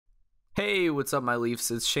Hey, what's up, my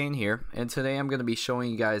leafs? It's Shane here, and today I'm going to be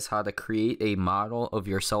showing you guys how to create a model of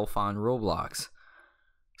yourself on Roblox.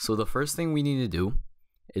 So the first thing we need to do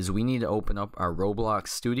is we need to open up our Roblox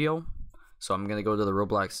Studio. So I'm going to go to the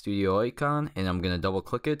Roblox Studio icon, and I'm going to double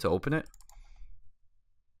click it to open it.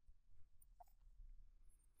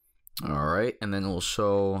 Alright, and then it will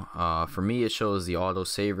show, for me it shows the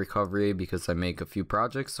Autosave recovery because I make a few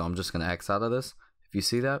projects, so I'm just going to X out of this, if you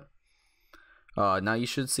see that. Now you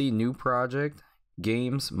should see new project,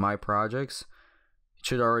 games, my projects. It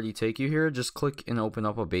should already take you here. Just click and open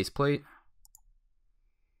up a base plate.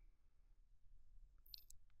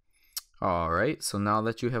 Alright, so now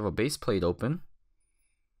that you have a base plate open,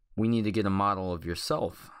 we need to get a model of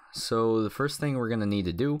yourself. So the first thing we're going to need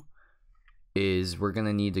to do is we're going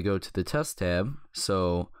to need to go to the test tab.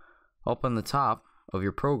 So up on the top of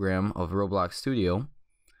your program of Roblox Studio,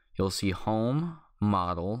 you'll see home,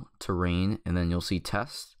 model, terrain, and then you'll see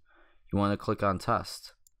test. You want to click on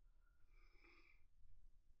test.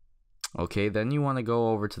 Okay, then you want to go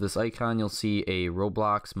over to this icon. You'll see a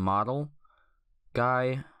Roblox model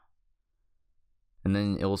guy, and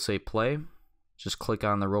then it will say play. Just click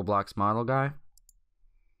on the Roblox model guy.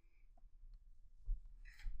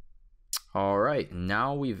 Alright,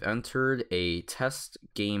 now we've entered a test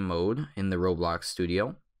game mode in the Roblox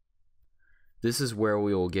Studio. This is where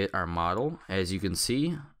we will get our model. As you can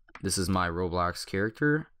see, this is my Roblox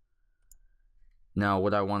character. Now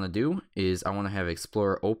what I want to do is I want to have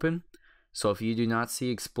Explorer open. So if you do not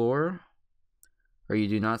see Explorer or you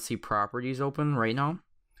do not see properties open right now,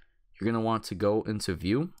 you're going to want to go into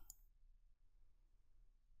view.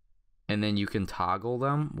 And then you can toggle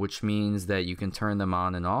them, which means that you can turn them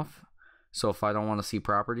on and off. So if I don't want to see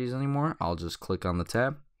properties anymore, I'll just click on the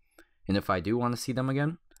tab. And if I do want to see them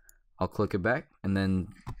again, I'll click it back, and then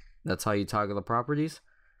that's how you toggle the properties.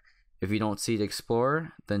 If you don't see the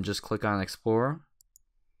Explorer, then just click on Explorer,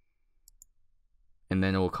 and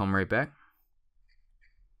then it will come right back.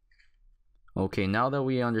 Okay, now that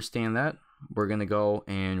we understand that, we're going to go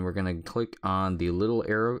and we're going to click on the little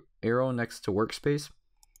arrow next to workspace.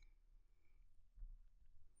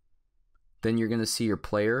 Then you're going to see your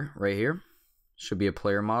player right here. Should be a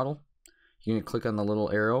player model. You're going to click on the little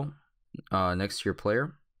arrow next to your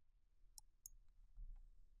player.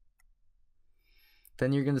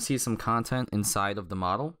 Then you're going to see some content inside of the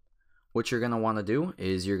model. What you're going to want to do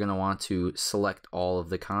is you're going to want to select all of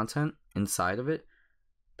the content inside of it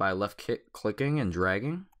by clicking and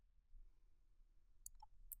dragging.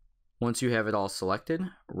 Once you have it all selected,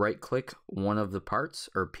 right click one of the parts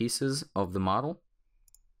or pieces of the model.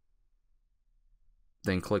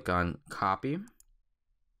 Then click on copy.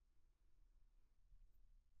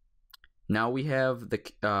 Now we have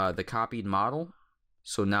the copied model.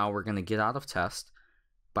 So now we're going to get out of test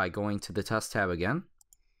by going to the test tab again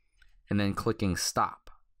and then clicking stop.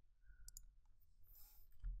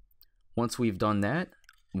 Once we've done that,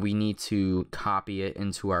 we need to copy it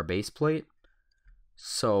into our base plate.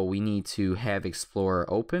 So we need to have Explorer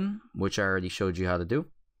open, which I already showed you how to do.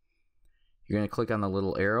 You're going to click on the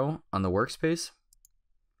little arrow on the workspace,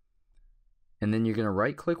 and then you're going to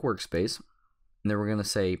right click workspace, and then we're going to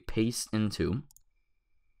say paste into.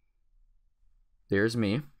 There's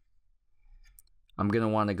me. I'm going to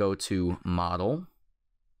want to go to model.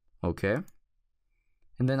 Okay.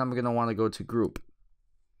 And then I'm going to want to go to group.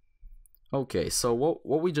 Okay, so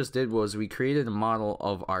what we just did was we created a model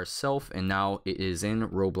of ourself, and now it is in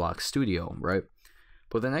Roblox Studio, right?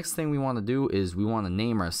 But the next thing we want to do is we want to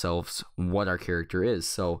name ourselves what our character is.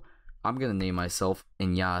 So I'm going to name myself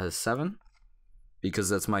myleafs7 because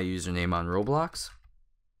that's my username on Roblox.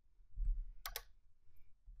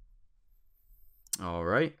 All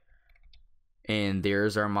right. And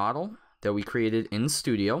there's our model that we created in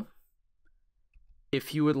Studio.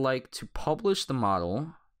 If you would like to publish the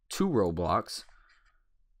model to Roblox,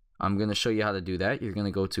 I'm going to show you how to do that. You're going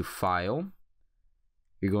to go to File.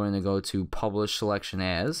 You're going to go to Publish Selection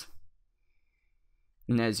As.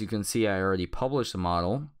 And as you can see, I already published the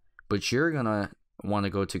model, but you're going to want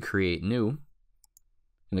to go to Create New. I'm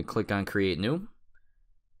going to click on Create New.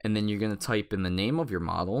 And then you're going to type in the name of your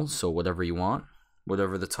model, so whatever you want,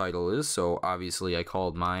 whatever the title is. So obviously I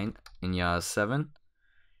called mine myleafs7.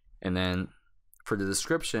 And then for the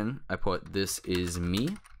description, I put this is me.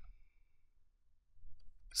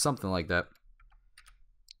 Something like that.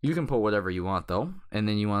 You can put whatever you want though. And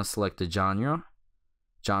then you want to select the genre.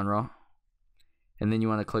 And then you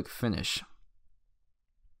want to click finish.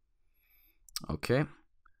 Okay.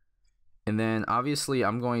 And then obviously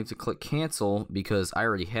I'm going to click cancel because I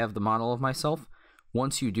already have the model of myself.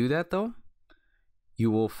 Once you do that though, you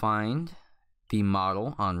will find the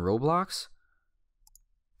model on Roblox.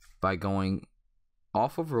 by going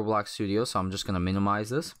off of Roblox Studio. So I'm just going to minimize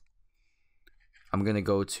this. I'm going to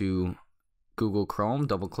go to Google Chrome,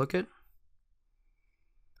 double click it.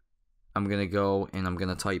 I'm going to go and I'm going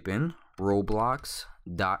to type in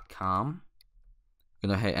roblox.com. I'm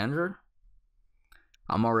going to hit enter.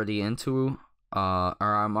 I'm already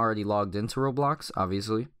I'm already logged into Roblox,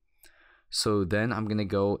 obviously. So then I'm going to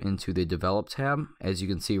go into the develop tab, as you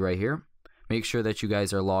can see right here. Make sure that you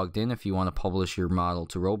guys are logged in if you want to publish your model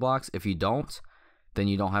to Roblox. If you don't, then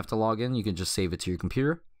you don't have to log in. You can just save it to your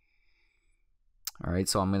computer. Alright,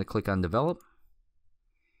 so I'm going to click on develop.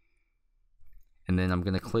 And then I'm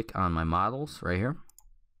going to click on my models right here.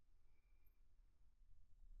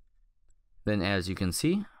 Then as you can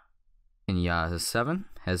see, myleafs 7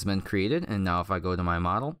 has been created. And now if I go to my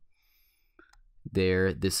model,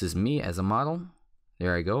 there, this is me as a model.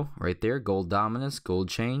 There I go, right there, gold dominance, gold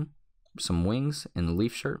chain, some wings, and the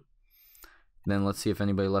leaf shirt. Then let's see if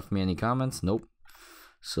anybody left me any comments. Nope.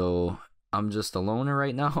 So I'm just a loner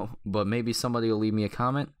right now, but maybe somebody will leave me a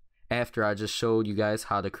comment after I just showed you guys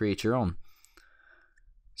how to create your own.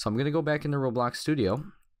 So I'm going to go back into Roblox Studio,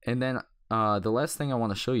 and then the last thing I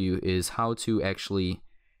want to show you is how to actually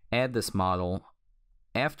add this model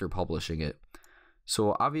after publishing it.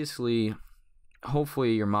 So obviously,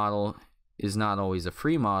 hopefully your model is not always a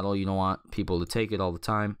free model. You don't want people to take it all the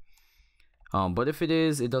time. But if it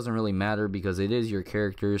is, it doesn't really matter because it is your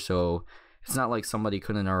character, so it's not like somebody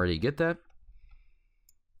couldn't already get that.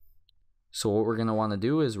 So what we're going to want to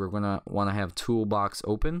do is we're going to want to have Toolbox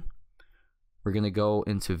open. We're going to go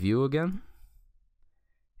into View again.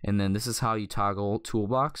 And then this is how you toggle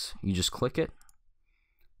Toolbox. You just click it.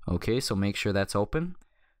 Okay, so make sure that's open.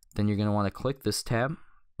 Then you're going to want to click this tab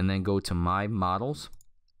and then go to My Models.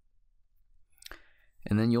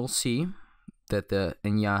 And then you'll see that the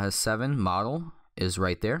myleafs 7 model is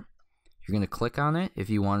right there. You're going to click on it if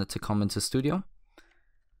you want it to come into Studio.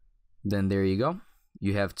 Then there you go.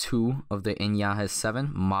 You have 2 of the myleafs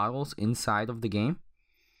 7 models inside of the game.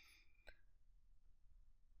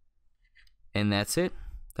 And that's it.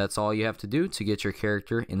 That's all you have to do to get your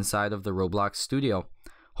character inside of the Roblox Studio.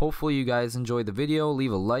 Hopefully you guys enjoyed the video.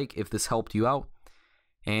 Leave a like if this helped you out.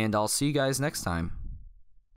 And I'll see you guys next time.